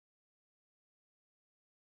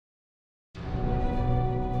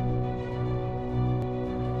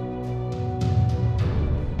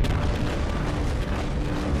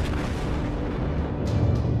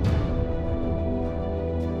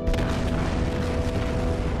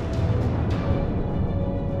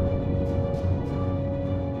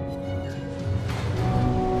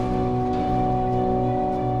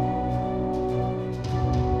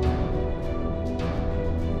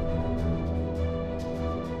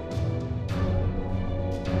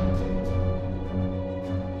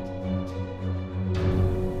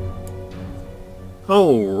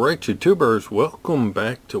Alright, YouTubers, welcome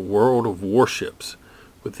back to World of Warships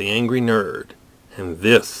with the Angry Nerd. And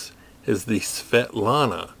this is the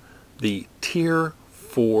Svietlana, the Tier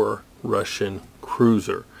 4 Russian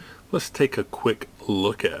cruiser. Let's take a quick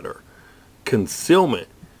look at her. Concealment.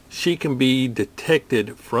 She can be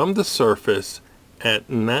detected from the surface at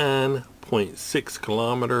 9.6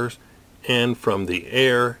 kilometers and from the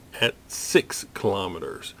air at 6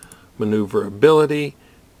 kilometers. Maneuverability,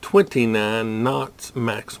 29 knots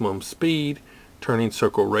maximum speed, turning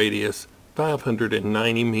circle radius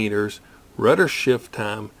 590 meters, rudder shift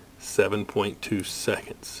time 7.2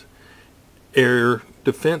 seconds. Air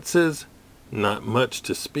defenses, not much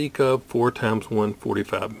to speak of, 4 times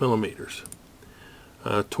 145 millimeters.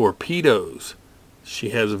 Torpedoes, she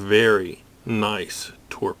has very nice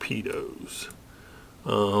torpedoes.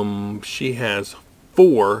 She has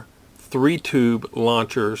 4 3-tube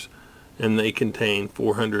launchers, and they contain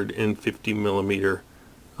 450 millimeter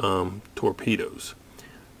torpedoes.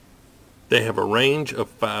 They have a range of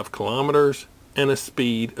 5 kilometers and a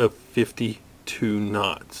speed of 52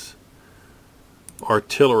 knots.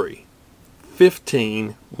 Artillery,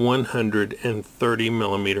 15 130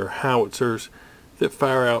 millimeter howitzers that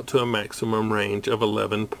fire out to a maximum range of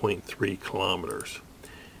 11.3 kilometers.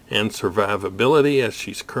 And survivability, as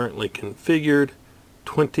she's currently configured,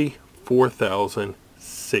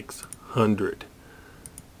 24,600.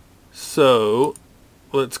 So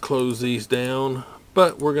let's close these down,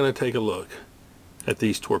 but we're going to take a look at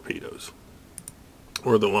these torpedoes,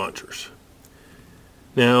 or the launchers.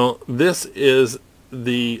 Now this is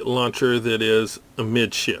the launcher that is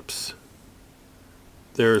amidships.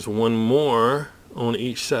 There's one more on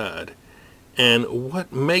each side, and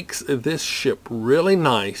what makes this ship really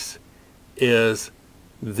nice is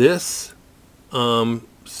this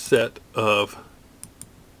set of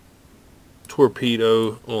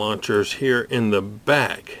torpedo launchers here in the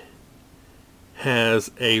back has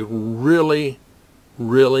a really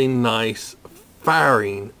nice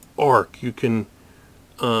firing arc. You can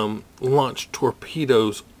launch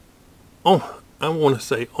torpedoes, I want to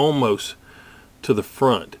say almost to the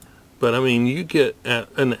front, but I mean you get at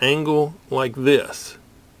an angle like this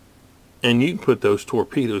and you can put those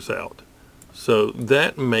torpedoes out. So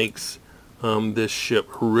that makes this ship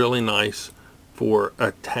really nice for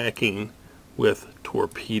attacking with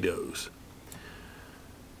torpedoes.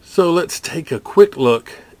 So let's take a quick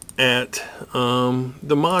look at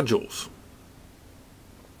the modules.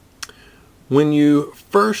 When you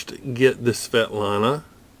first get the Svietlana,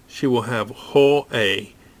 she will have hull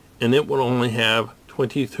A, and it will only have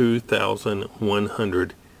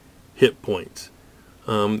 22,100 hit points.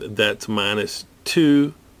 That's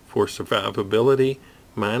 -2 for survivability,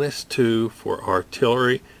 -2 for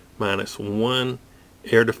artillery, -1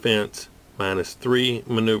 air defense, -3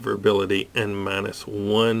 maneuverability, and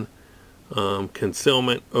 -1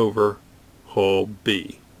 concealment over hull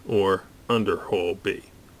B or under hull B.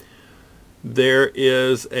 There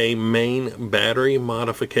is a main battery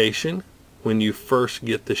modification. When you first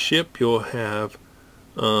get the ship, you'll have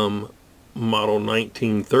model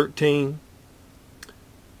 1913.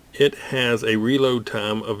 It has a reload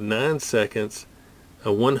time of 9 seconds,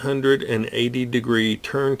 a 180-degree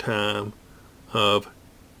turn time of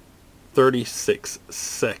 36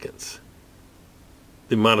 seconds.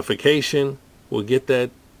 The modification will get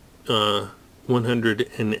that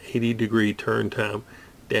 180-degree turn time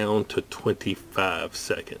down to 25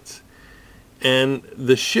 seconds. And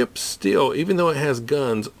the ship still, even though it has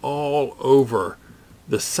guns all over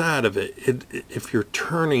the side of it, if you're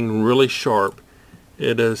turning really sharp,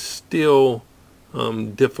 it is still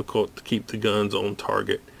difficult to keep the guns on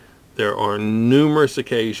target. There are numerous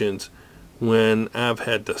occasions when I've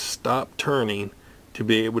had to stop turning to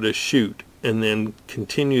be able to shoot and then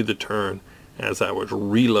continue the turn as I was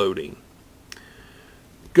reloading.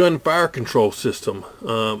 Gunfire control system.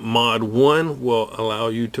 Mod 1 will allow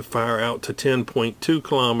you to fire out to 10.2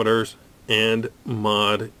 kilometers and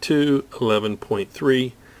Mod 2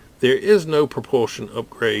 11.3. There is no propulsion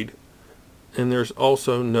upgrade, and there's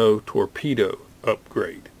also no torpedo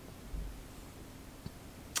upgrade.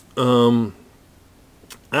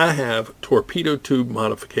 I have torpedo tube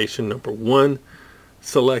modification number 1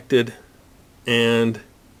 selected, and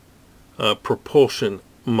propulsion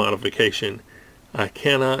modification. I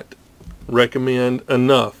cannot recommend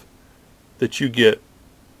enough that you get,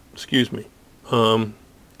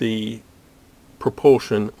 the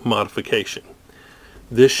propulsion modification.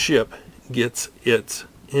 This ship gets its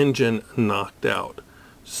engine knocked out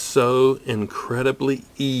so incredibly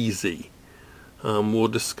easy. We'll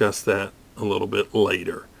discuss that a little bit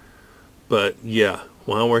later. But yeah,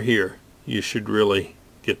 while we're here, you should really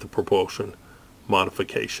get the propulsion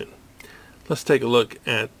modification. Let's take a look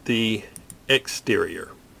at the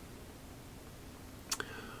exterior.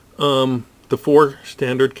 The 4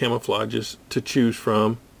 standard camouflages to choose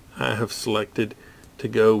from. I have selected to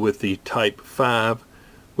go with the Type 5,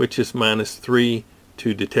 which is -3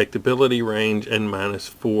 to detectability range and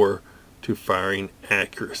 -4 to firing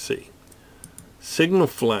accuracy. Signal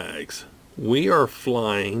flags. We are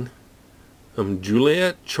flying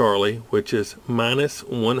Juliet Charlie, which is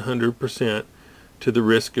 -100% to the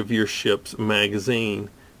risk of your ship's magazine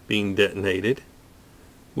being detonated.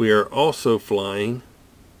 We are also flying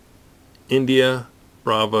India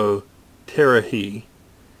Bravo Tarahi,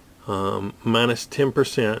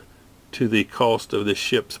 -10% to the cost of the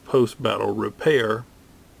ship's post-battle repair.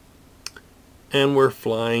 And we're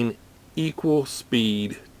flying Equal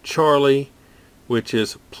Speed Charlie, which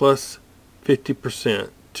is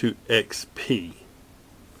 +50% to XP.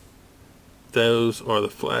 Those are the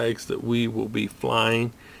flags that we will be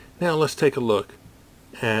flying. Now let's take a look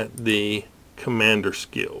at the commander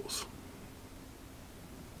skills.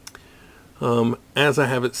 As I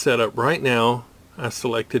have it set up right now, I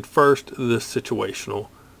selected first the situational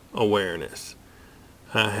awareness.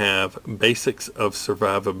 I have basics of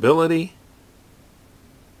survivability,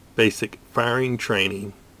 basic firing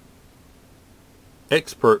training,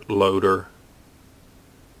 expert loader,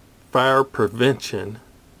 fire prevention,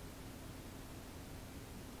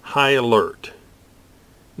 high alert.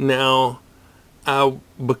 Now,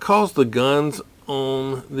 because the guns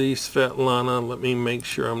on the Svietlana, let me make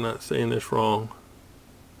sure I'm not saying this wrong.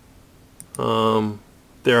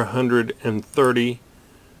 They're 130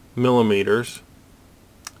 millimeters.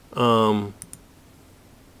 I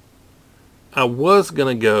was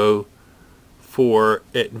going to go for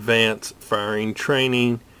advanced firing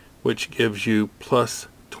training, which gives you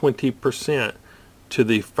 +20% to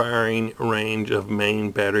the firing range of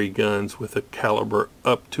main battery guns with a caliber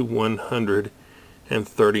up to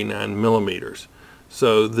 139 millimeters.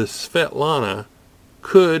 So the Svietlana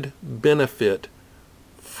could benefit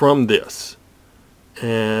from this.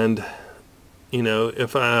 And, you know,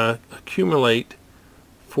 if I accumulate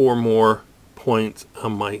 4 more points, I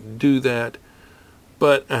might do that.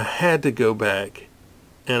 But I had to go back,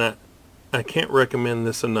 and I can't recommend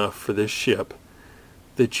this enough for this ship,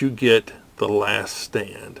 that you get the last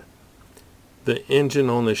stand. The engine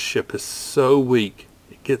on this ship is so weak,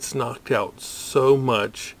 it gets knocked out so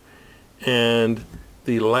much, and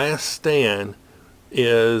the last stand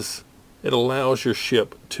is, it allows your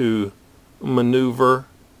ship to maneuver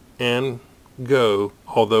and go,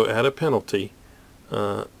 although at a penalty,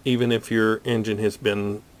 even if your engine has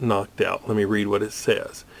been knocked out. Let me read what it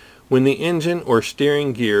says. When the engine or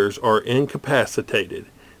steering gears are incapacitated,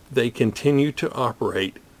 they continue to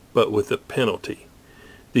operate, but with a penalty.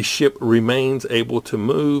 The ship remains able to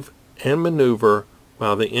move and maneuver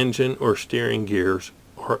while the engine or steering gears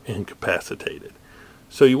are incapacitated.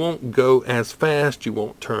 So you won't go as fast, you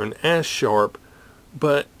won't turn as sharp,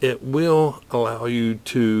 but it will allow you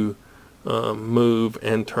to move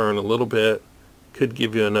and turn a little bit. Could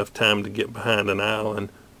give you enough time to get behind an island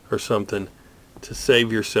or something to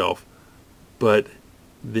save yourself. But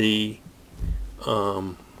the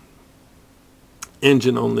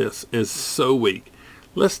engine on this is so weak.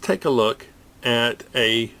 Let's take a look at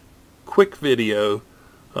a quick video,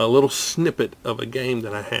 a little snippet of a game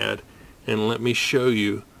that I had, and let me show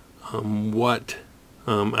you what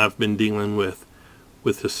I've been dealing with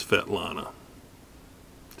the Svietlana.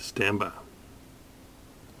 Stand by.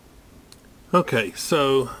 Okay,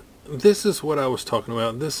 so this is what I was talking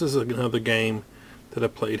about. This is another game that I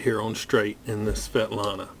played here on Straight in the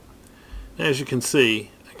Svietlana. As you can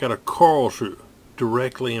see, I got a Crusier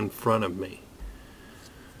directly in front of me.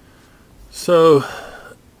 So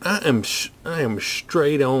I am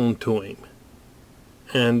straight on to him,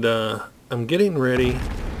 and I'm getting ready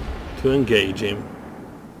to engage him,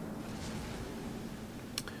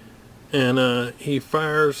 and he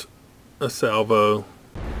fires a salvo,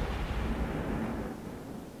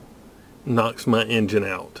 knocks my engine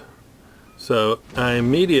out. So I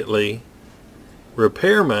immediately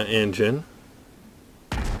repair my engine,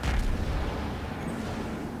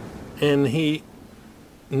 and he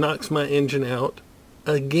knocks my engine out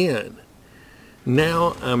again.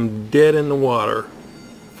 Now I'm dead in the water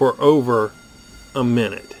for over a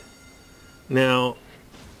minute. Now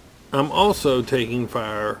I'm also taking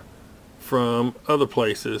fire from other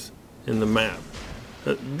places in the map.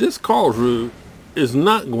 This Crusier is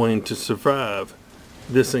not going to survive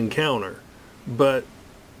this encounter, but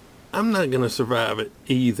I'm not going to survive it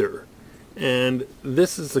either. And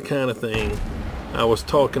this is the kind of thing I was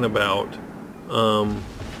talking about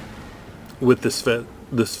with the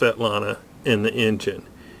Svietlana in the engine.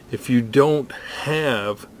 If you don't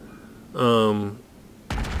have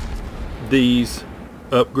these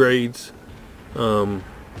upgrades,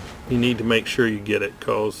 you need to make sure you get it,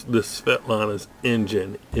 because this Svietlana's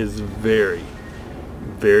engine is very,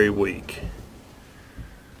 very weak.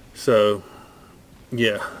 So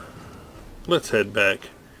yeah, let's head back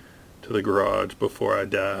to the garage before I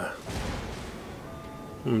die.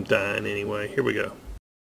 I'm dying anyway. Here we go.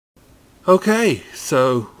 Okay,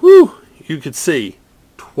 so whew, you could see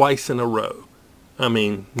twice in a row. I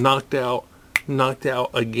mean, knocked out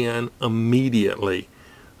again immediately.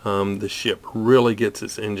 The ship really gets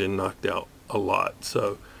its engine knocked out a lot.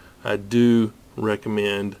 So I do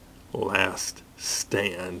recommend Last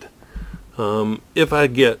Stand. If I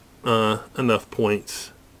get enough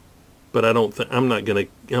points, but I don't think I'm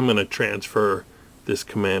gonna transfer this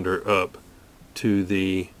commander up to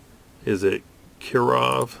the, is it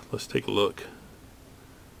Kirov? Let's take a look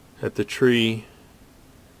at the tree.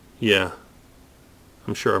 Yeah,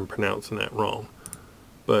 I'm sure I'm pronouncing that wrong,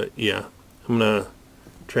 but yeah, I'm gonna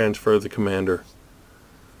transfer the commander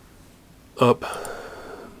up.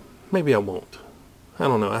 Maybe I won't. I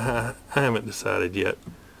don't know. I haven't decided yet.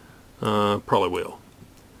 Probably will.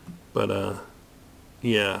 But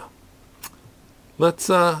yeah, let's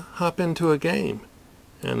hop into a game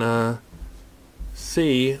and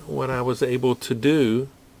see what I was able to do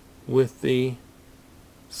with the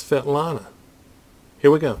Svietlana.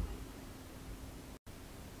 Here we go.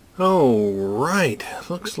 Alright,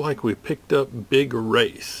 looks like we picked up Big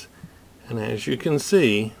Race, and as you can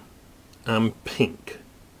see, I'm pink.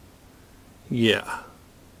 Yeah,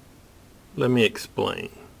 let me explain.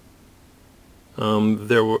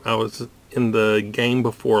 I was in the game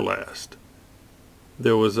before last.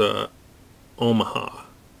 There was a Omaha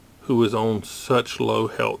who was on such low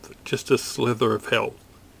health, just a slither of health,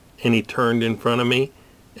 and he turned in front of me,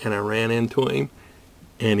 and I ran into him,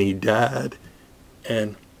 and he died,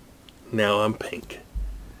 and now I'm pink.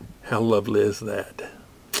 How lovely is that?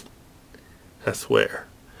 I swear.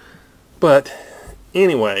 But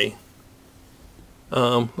anyway,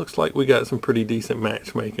 looks like we got some pretty decent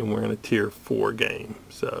matchmaking. We're in a tier 4 game,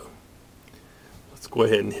 so let's go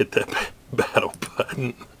ahead and hit that battle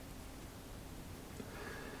button.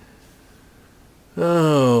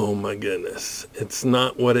 Oh my goodness, it's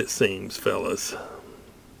not what it seems, fellas.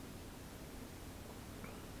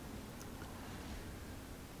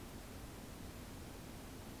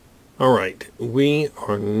 Alright, we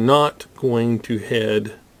are not going to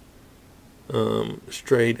head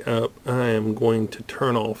straight up. I am going to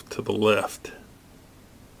turn off to the left.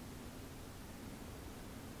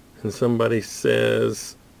 And somebody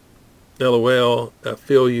says, LOL, I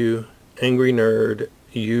feel you, angry nerd,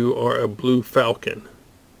 you are a blue falcon.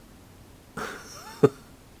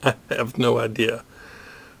 I have no idea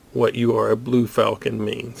what you are a blue falcon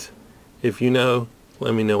means. If you know,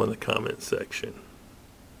 let me know in the comments section.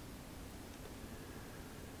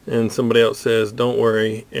 And somebody else says, don't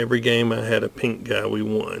worry, every game I had a pink guy, we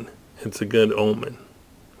won. It's a good omen.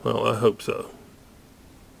 Well, I hope so.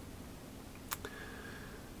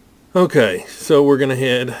 Okay, so we're going to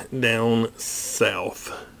head down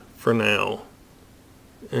south for now,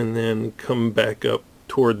 and then come back up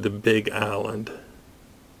toward the big island.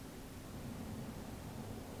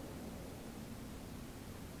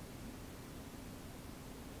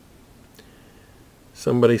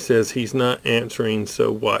 Somebody says he's not answering,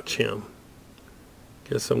 so watch him.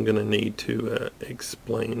 Guess I'm going to need to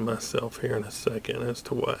explain myself here in a second as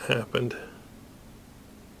to what happened.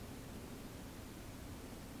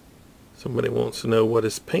 Somebody wants to know, what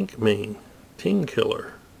does pink mean? Team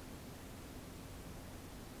killer.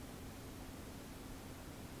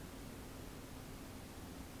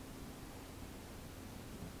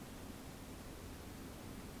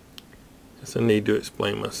 Guess I need to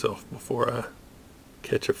explain myself before I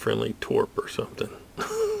catch a friendly torp or something.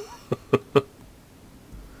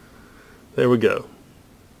 There we go.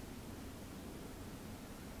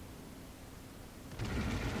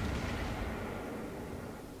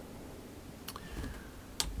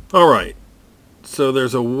 Alright, so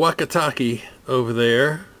there's a Wakataki over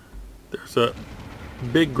there. There's a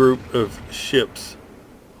big group of ships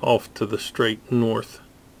off to the straight north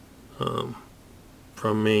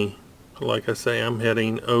from me. Like I say, I'm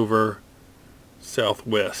heading over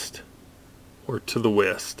southwest or to the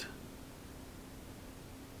west.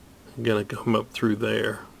 I'm gonna come up through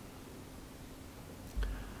there.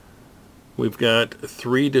 We've got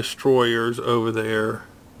 3 destroyers over there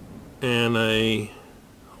and a,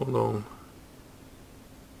 hold on,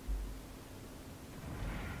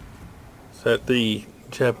 is that the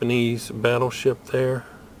Japanese battleship there?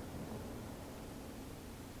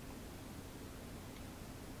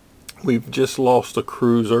 We've just lost a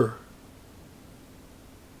cruiser.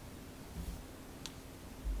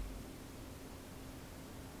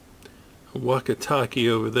 A Wakataki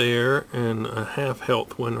over there, and a half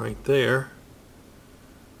health one right there.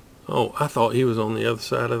 Oh, I thought he was on the other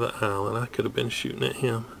side of the island. I could have been shooting at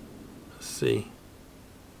him. Let's see.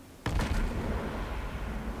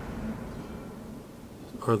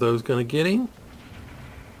 Are those going to get him?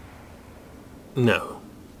 No.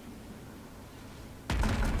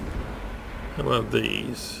 How about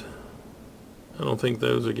these? I don't think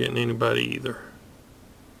those are getting anybody either.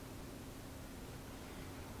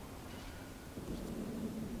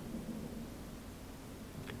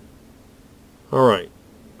 All right.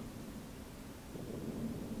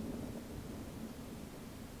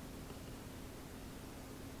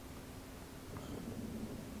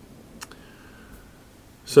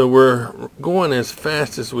 So we're going as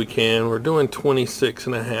fast as we can. We're doing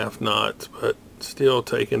 26.5 knots, but still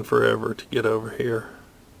taking forever to get over here.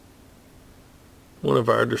 One of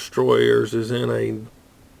our destroyers is in a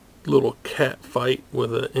little cat fight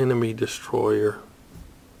with an enemy destroyer.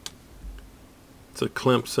 It's a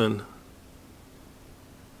Clemson.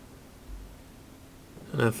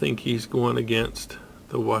 And I think he's going against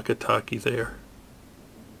the Wakataki there.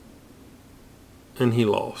 And he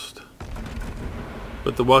lost.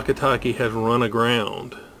 But the Wakataki has run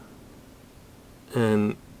aground.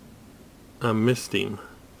 And I missed him.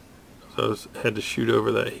 So I had to shoot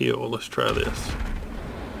over that hill. Let's try this.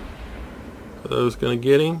 Are those going to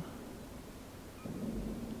get him?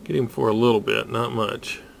 Get him for a little bit, not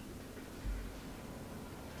much.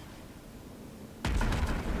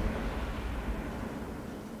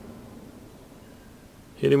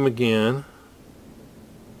 Hit him again.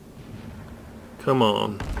 Come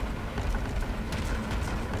on.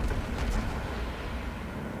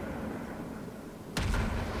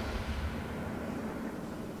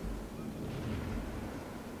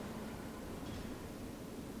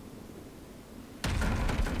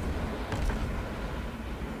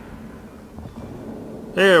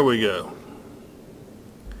 There we go.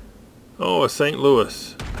 Oh, a St.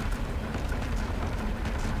 Louis.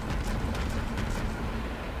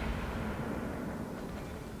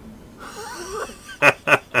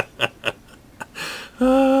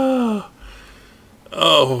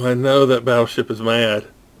 Oh, I know that battleship is mad.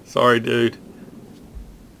 Sorry, dude.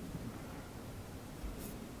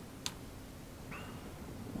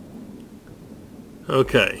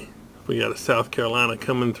 Okay, we got a South Carolina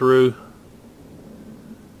coming through.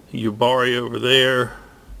 Yubari over there,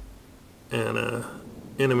 and a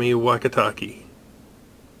enemy Wakataki.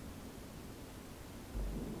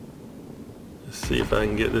 Let's see if I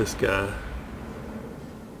can get this guy.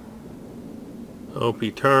 Hope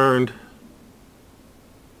he turned.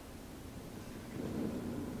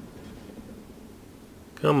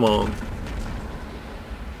 Come on.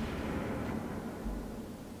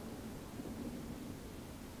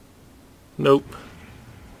 Nope.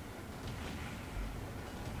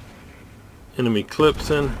 Enemy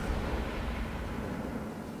Clemson.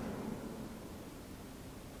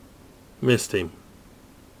 Missed him.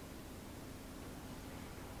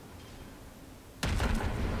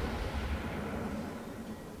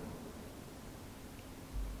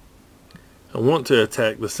 I want to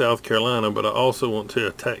attack the South Carolina, but I also want to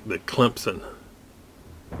attack the Clemson.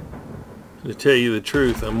 To tell you the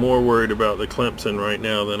truth, I'm more worried about the Clemson right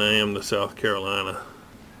now than I am the South Carolina.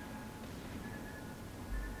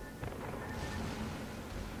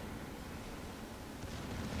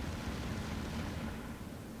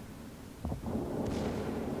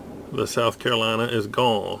 The South Carolina is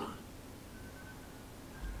gone.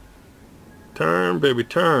 Turn, baby,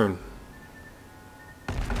 turn.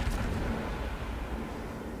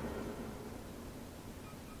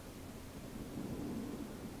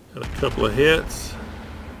 Got a couple of hits.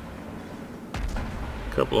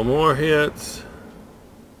 A couple of more hits.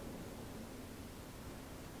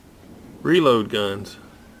 Reload guns.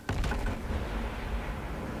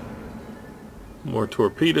 More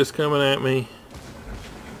torpedoes coming at me.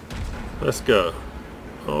 Let's go.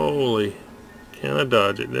 Holy, can I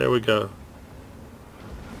dodge it? There we go.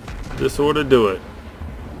 This ought to do it.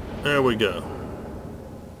 There we go.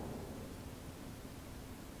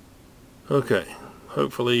 Okay,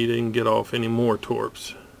 hopefully he didn't get off any more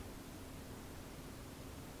torps.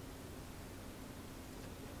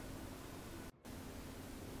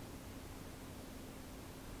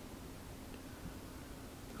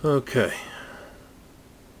 Okay.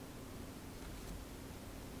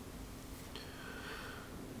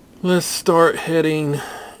 Let's start heading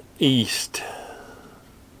east.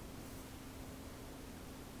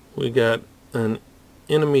 We got an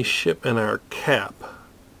enemy ship in our cap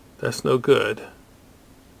That's no good.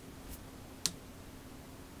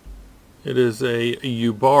 It is a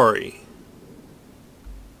Yubari.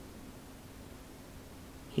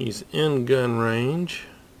 He's in gun range.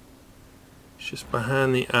 It's just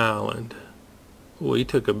behind the island. Oh, he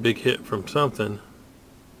took a big hit from something.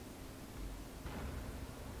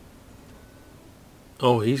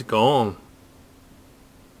 Oh, he's gone.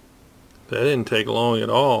 That didn't take long at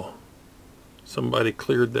all. Somebody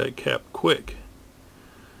cleared that cap quick.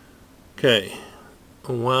 Okay,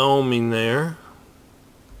 Wyoming there.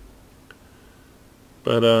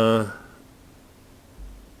 But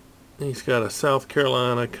he's got a South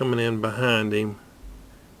Carolina coming in behind him,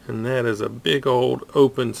 and that is a big old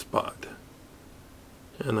open spot.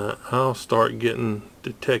 And I'll start getting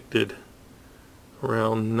detected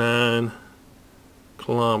around 9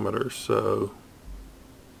 kilometers, so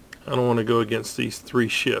I don't want to go against these 3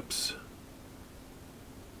 ships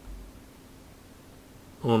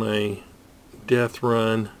on a death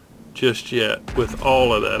run just yet with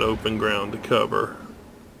all of that open ground to cover.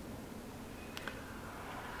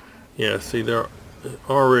 Yeah, see, they're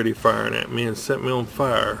already firing at me and set me on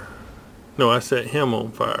fire. No, I set him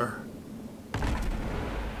on fire.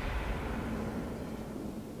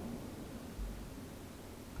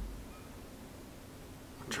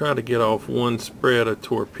 Try to get off one spread of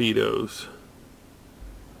torpedoes.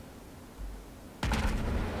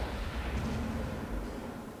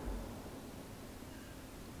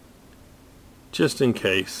 Just in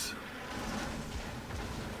case.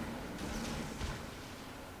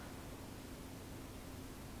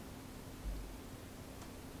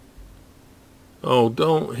 Oh,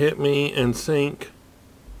 don't hit me and sink,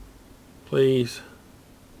 please.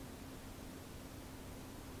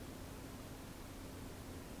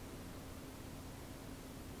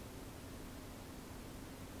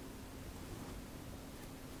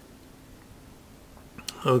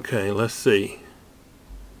 Okay, let's see.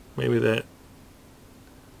 Maybe that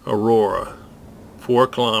Aurora, 4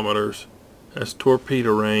 kilometers. That's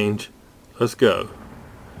torpedo range. Let's go.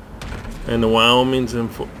 And the Wyoming's in.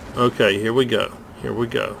 Okay, here we go. Here we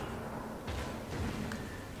go.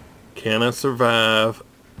 Can I survive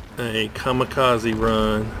a kamikaze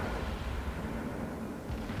run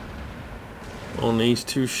on these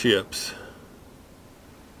 2 ships?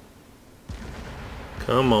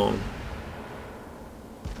 Come on.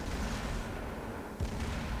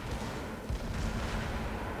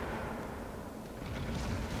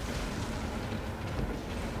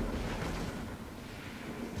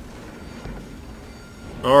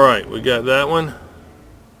 Alright, we got that one.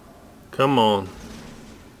 Come on.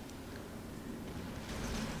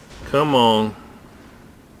 Come on.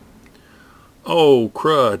 Oh,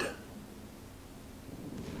 crud.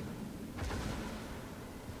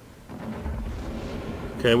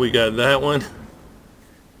 Okay, we got that one.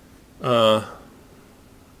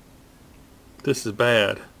 This is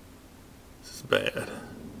bad. This is bad.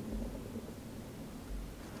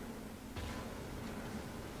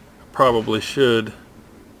 I probably should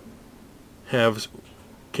have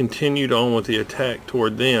continued on with the attack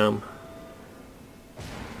toward them,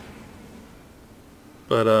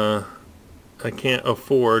 but I can't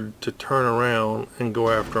afford to turn around and go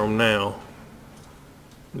after them now.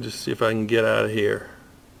 Just see if I can get out of here.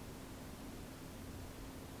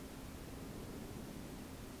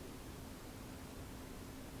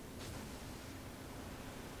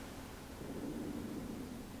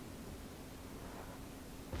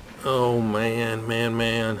 Oh man, man,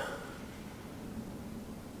 man.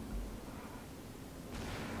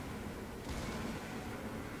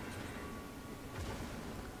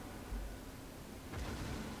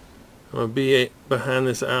 I'm gonna be behind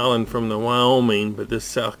this island from the Wyoming, but this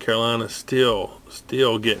South Carolina still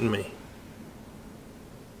getting me.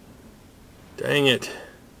 Dang it.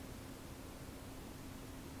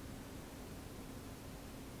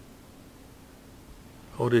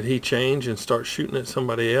 Oh, did he change and start shooting at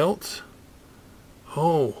somebody else?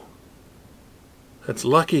 Oh, that's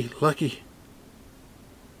lucky, lucky.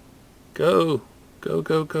 Go, go,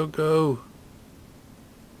 go, go, go.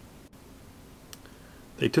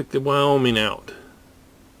 They took the Wyoming out.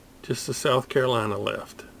 Just the South Carolina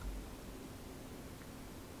left.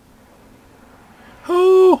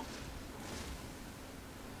 Oh!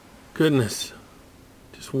 Goodness.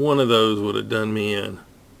 Just one of those would have done me in.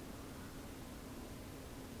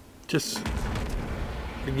 Just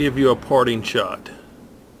to give you a parting shot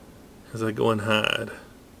as I go and hide.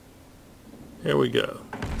 There we go.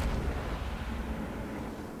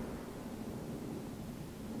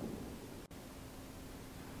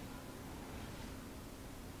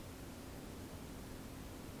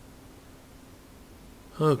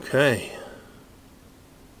 Okay.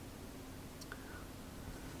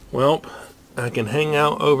 Well, I can hang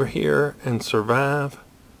out over here and survive,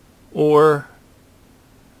 or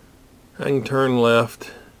I can turn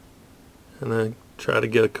left and I try to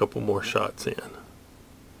get a couple more shots in.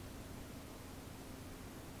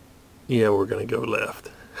 Yeah, we're going to go left.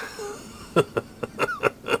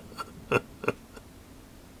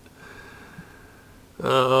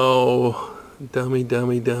 Oh, dummy,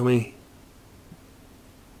 dummy, dummy.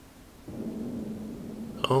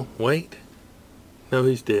 Oh, wait. No,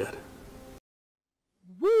 he's dead.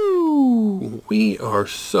 Woo! We are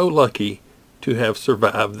so lucky to have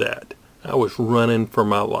survived that. I was running for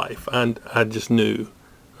my life. I just knew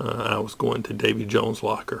I was going to Davy Jones'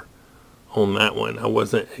 locker on that one. I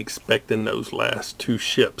wasn't expecting those last two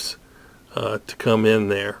ships to come in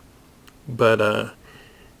there. But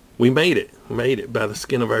we made it. Made it by the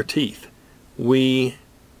skin of our teeth. We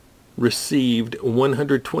received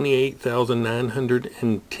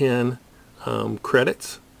 128,910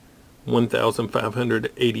 credits,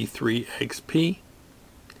 1,583 XP,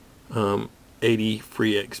 80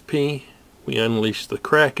 free XP. We unleashed the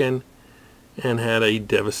Kraken and had a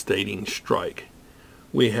devastating strike.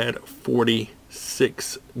 We had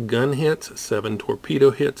 46 gun hits, 7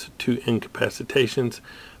 torpedo hits, 2 incapacitations,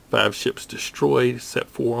 5 ships destroyed, set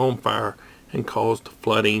 4 on fire, and caused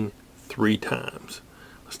flooding 3 times.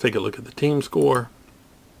 Let's take a look at the team score.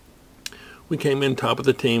 We came in top of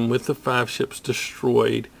the team with the 5 ships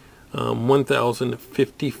destroyed,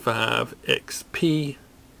 1,055 XP.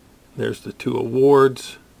 There's the 2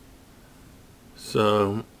 awards.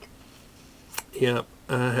 So, yeah,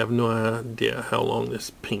 I have no idea how long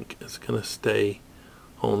this pink is going to stay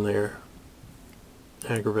on there.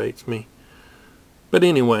 Aggravates me. But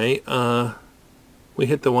anyway, we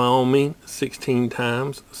hit the Wyoming 16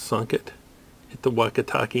 times, sunk it. Hit the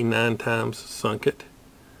Wakataki 9 times, sunk it.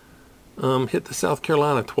 Hit the South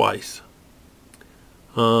Carolina twice.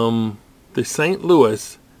 The St.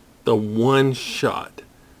 Louis, the one shot,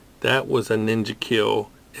 that was a ninja kill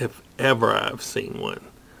if ever I've seen one.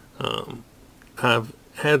 I've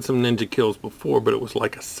had some ninja kills before, but it was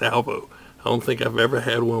like a salvo. I don't think I've ever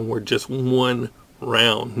had one where just one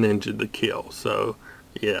round ninja the kill. So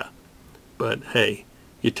yeah, but hey,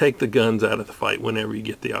 you take the guns out of the fight whenever you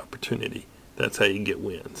get the opportunity. That's how you get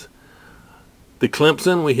wins. The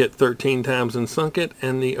Clemson we hit 13 times and sunk it,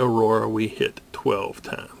 and the Aurora we hit 12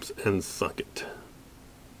 times and sunk it.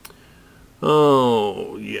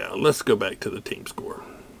 Oh yeah, let's go back to the team score.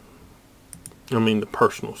 I mean the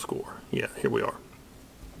personal score. Yeah, here we are.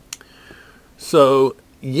 So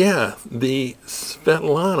yeah, the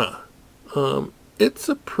Svietlana, it's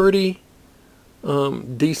a pretty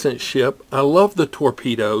decent ship. I love the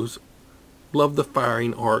torpedoes, love the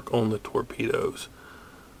firing arc on the torpedoes,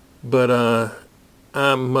 but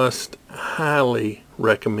I must highly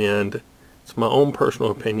recommend, it's my own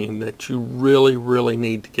personal opinion, that you really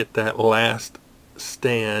need to get that last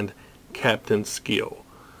stand captain skill.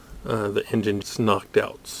 The engine's knocked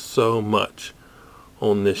out so much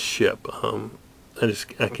on this ship.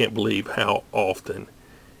 I can't believe how often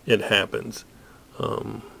it happens.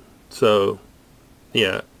 So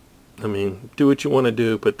yeah, I mean, do what you want to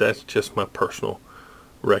do, but that's just my personal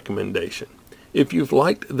recommendation. If you've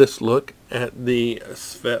liked this look at the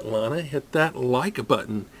Svietlana, hit that like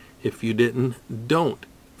button. If you didn't, don't.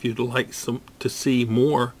 If you'd like to see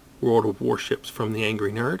more World of Warships from the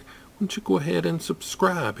Angry Nerd, why don't you go ahead and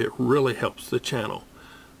subscribe? It really helps the channel.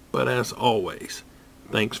 But as always,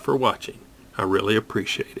 thanks for watching. I really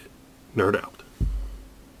appreciate it. Nerd out.